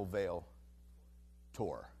temple veil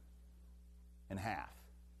tore in half,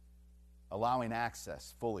 allowing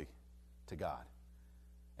access fully to God.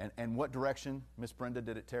 And what direction, Miss Brenda,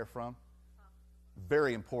 did it tear from?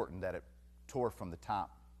 Very important that it tore from the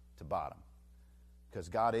top to bottom, because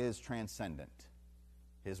God is transcendent.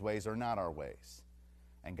 His ways are not our ways.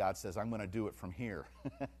 And God says, I'm going to do it from here.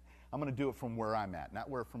 I'm going to do it from where I'm at, not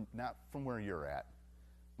from where you're at.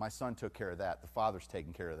 My son took care of that. The Father's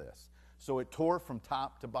taking care of this. So it tore from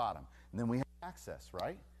top to bottom. And then we have access,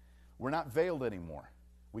 right? We're not veiled anymore.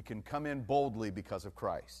 We can come in boldly because of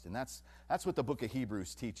Christ. And that's what the book of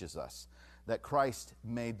Hebrews teaches us, that Christ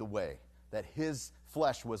made the way, that his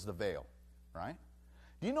flesh was the veil, right?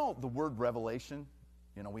 Do you know the word revelation?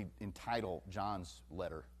 We entitle John's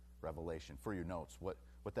letter Revelation for your notes. What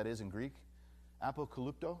that is in Greek?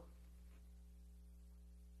 Apocalypto?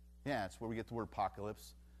 Yeah, it's where we get the word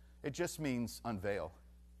apocalypse. It just means unveil.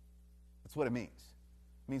 That's what it means.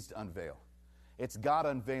 It means to unveil. It's God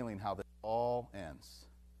unveiling how this all ends.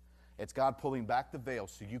 It's God pulling back the veil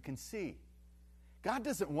so you can see. God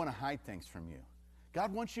doesn't want to hide things from you.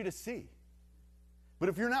 God wants you to see. But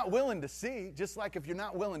if you're not willing to see, just like if you're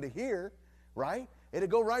not willing to hear, right, it'll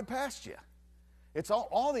go right past you. It's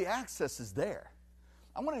all the access is there.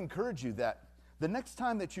 I want to encourage you that the next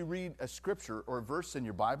time that you read a scripture or a verse in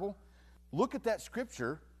your Bible, look at that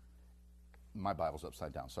scripture. My Bible's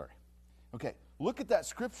upside down, sorry. Okay, look at that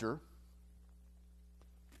scripture.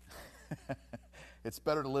 It's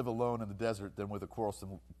better to live alone in the desert than with a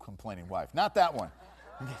quarrelsome, complaining wife. Not that one.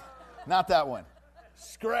 Not that one.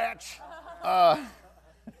 Scratch.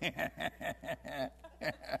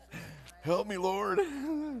 Help me, Lord.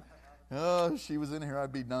 Oh, if she was in here,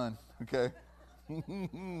 I'd be done. Okay.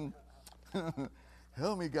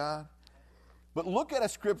 Help me, God. But look at a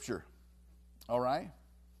scripture. All right?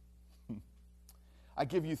 I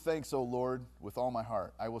give you thanks, O Lord, with all my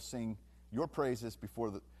heart. I will sing your praises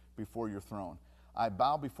before your throne. I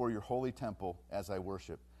bow before your holy temple as I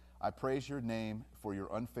worship. I praise your name for your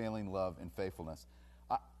unfailing love and faithfulness.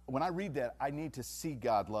 When I read that, I need to see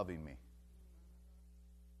God loving me.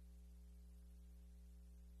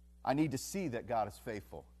 I need to see that God is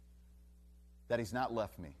faithful, that he's not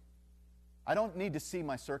left me. I don't need to see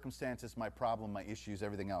my circumstances, my problem, my issues,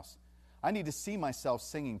 everything else. I need to see myself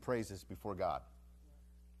singing praises before God.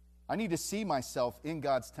 I need to see myself in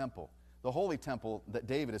God's temple. The holy temple that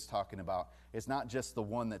David is talking about is not just the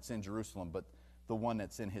one that's in Jerusalem, but the one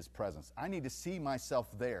that's in his presence. I need to see myself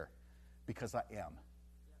there because I am.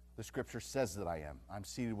 The scripture says that I am. I'm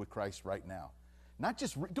seated with Christ right now.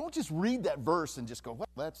 Don't just read that verse and just go,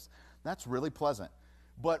 well, that's really pleasant.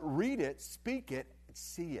 But read it, speak it,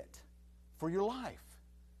 see it for your life.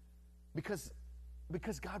 Because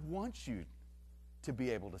God wants you to be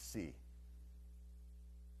able to see.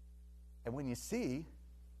 And when you see,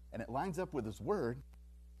 and it lines up with His Word,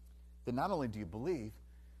 then not only do you believe,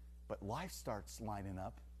 but life starts lining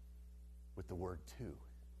up with the Word too.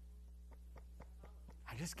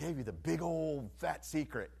 I just gave you the big old fat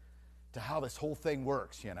secret to how this whole thing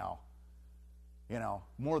works, you know.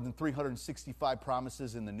 More than 365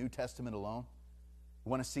 promises in the New Testament alone.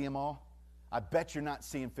 You want to see them all? I bet you're not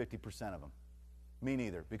seeing 50% of them. Me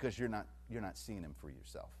neither, because you're not seeing them for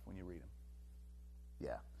yourself when you read them.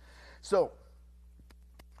 Yeah. So,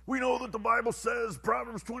 we know that the Bible says,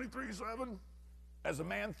 Proverbs 23:7, as a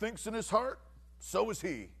man thinks in his heart, so is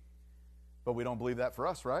he. But we don't believe that for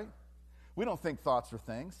us, right? We don't think thoughts are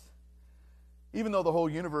things. Even though the whole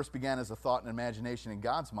universe began as a thought and imagination in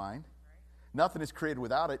God's mind, nothing is created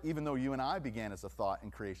without it, even though you and I began as a thought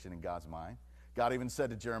and creation in God's mind. God even said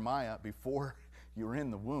to Jeremiah, before you were in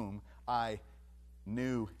the womb, I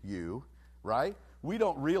knew you, right? We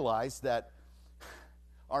don't realize that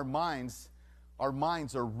our minds are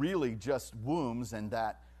really just wombs, and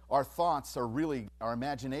that our thoughts are really, our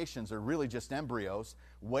imaginations are really just embryos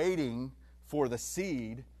waiting for the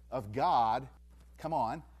seed of God, come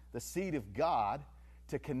on, the seed of God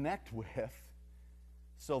to connect with,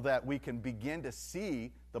 so that we can begin to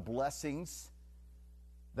see the blessings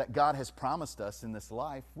that God has promised us in this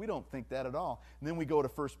life. We don't think that at all. And then we go to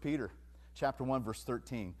 1 Peter chapter 1, verse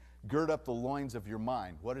 13. Gird up the loins of your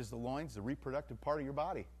mind. What is the loins? The reproductive part of your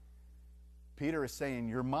body. Peter is saying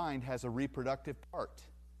your mind has a reproductive part.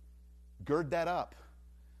 Gird that up.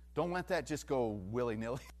 Don't let that just go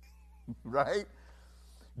willy-nilly, right?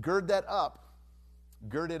 Gird that up.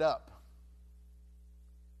 Gird it up.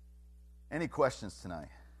 Any questions tonight?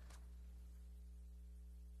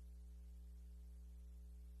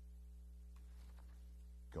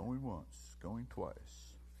 Going once, going twice.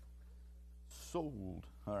 Sold.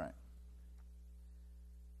 All right.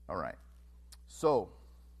 All right. So,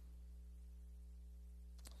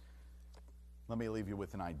 let me leave you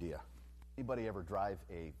with an idea. Anybody ever drive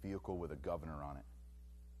a vehicle with a governor on it?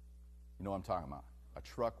 You know what I'm talking about? A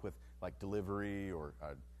truck with like delivery, or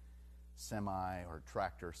a semi or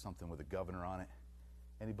tractor or something with a governor on it.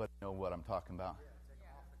 Anybody know what I'm talking about?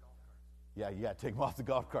 Yeah, you got to take them off the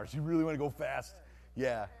golf carts. You really want to go fast.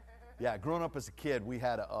 Yeah. Growing up as a kid, we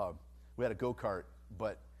had a go-kart,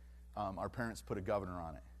 but our parents put a governor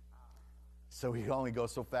on it. So we could only go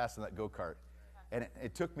so fast in that go-kart. And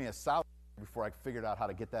it took me a solid before I figured out how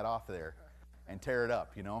to get that off of there and tear it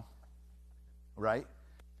up, right?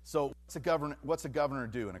 So what's a governor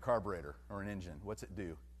do in a carburetor or an engine? What's it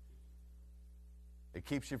do? It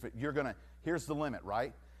keeps you, here's the limit,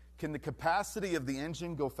 right? Can the capacity of the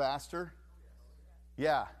engine go faster?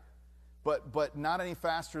 Yeah. But not any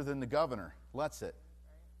faster than the governor lets it,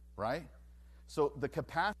 right? So the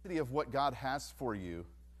capacity of what God has for you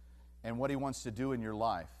and what He wants to do in your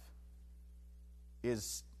life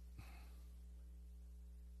it's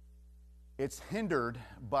hindered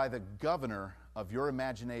by the governor of your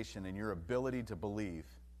imagination and your ability to believe.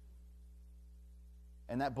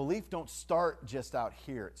 And that belief don't start just out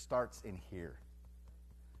here. It starts in here.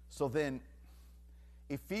 So then,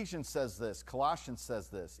 Ephesians says this. Colossians says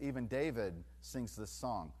this. Even David sings this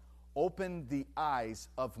song. Open the eyes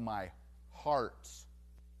of my heart.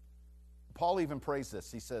 Paul even prays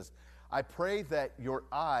this. He says, I pray that your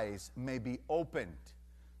eyes may be opened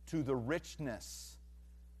to the richness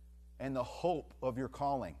and the hope of your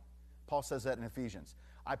calling. Paul says that in Ephesians.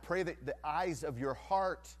 I pray that the eyes of your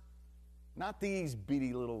heart, not these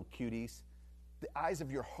beady little cuties, the eyes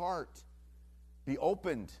of your heart be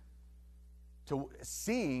opened to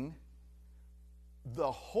seeing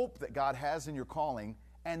the hope that God has in your calling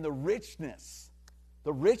and the richness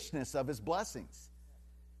of His blessings.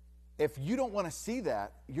 If you don't want to see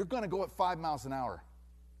that, you're going to go at 5 miles an hour.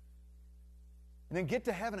 And then get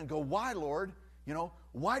to heaven and go, why, Lord?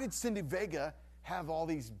 Why did Cindy Vega have all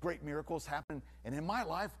these great miracles happen? And in my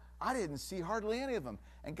life, I didn't see hardly any of them.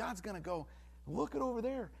 And God's going to go, look at over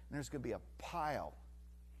there. And there's going to be a pile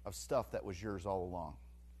of stuff that was yours all along.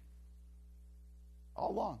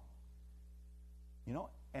 All along.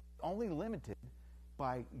 And only limited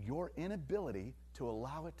by your inability to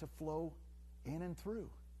allow it to flow in and through.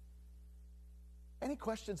 Any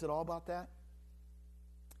questions at all about that?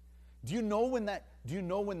 Do you know when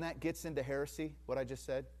that gets into heresy, what I just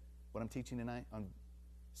said? What I'm teaching tonight on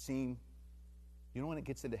seeing. You know when it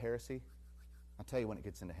gets into heresy? I'll tell you when it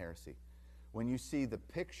gets into heresy. When you see the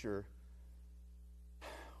picture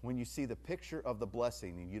of the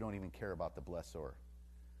blessing and you don't even care about the blessor.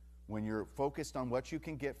 When you're focused on what you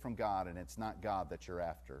can get from God and it's not God that you're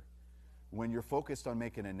after. When you're focused on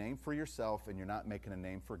making a name for yourself and you're not making a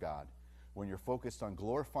name for God. When you're focused on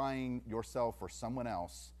glorifying yourself or someone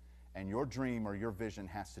else and your dream or your vision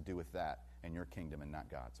has to do with that and your kingdom and not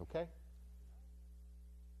God's. Okay?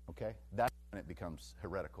 Okay? That's when it becomes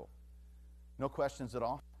heretical. No questions at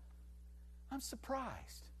all? I'm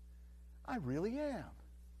surprised. I really am.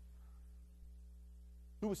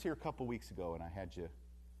 Who was here a couple weeks ago and I had you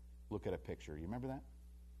look at a picture? You remember that?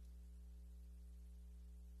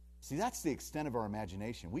 See, that's the extent of our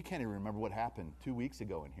imagination. We can't even remember what happened 2 weeks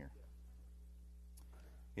ago in here.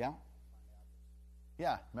 Yeah?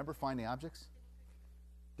 Yeah, remember finding objects?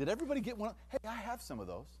 Did everybody get one? Hey, I have some of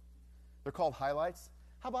those. They're called highlights.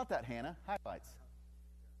 How about that, Hannah? Highlights.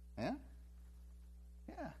 Yeah?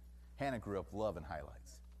 Yeah. Hannah grew up loving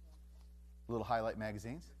highlights. Little highlight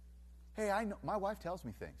magazines. Hey, I know. My wife tells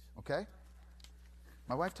me things, okay?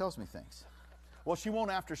 My wife tells me things. Well, she won't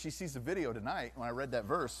after she sees the video tonight when I read that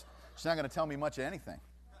verse. She's not going to tell me much of anything.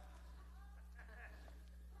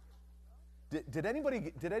 Did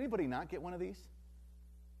anybody not get one of these?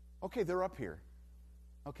 Okay, they're up here.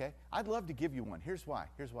 Okay, I'd love to give you one. Here's why.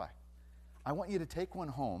 I want you to take one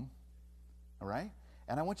home, all right?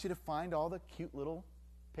 And I want you to find all the cute little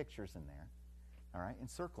pictures in there, all right, and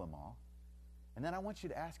circle them all. And then I want you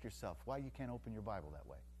to ask yourself why you can't open your Bible that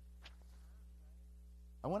way.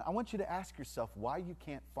 I want you to ask yourself why you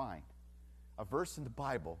can't find a verse in the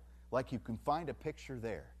Bible like you can find a picture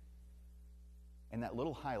there in that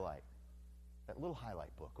little highlight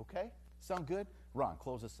book, okay? Sound good? Ron,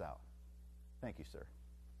 close us out. Thank you, sir.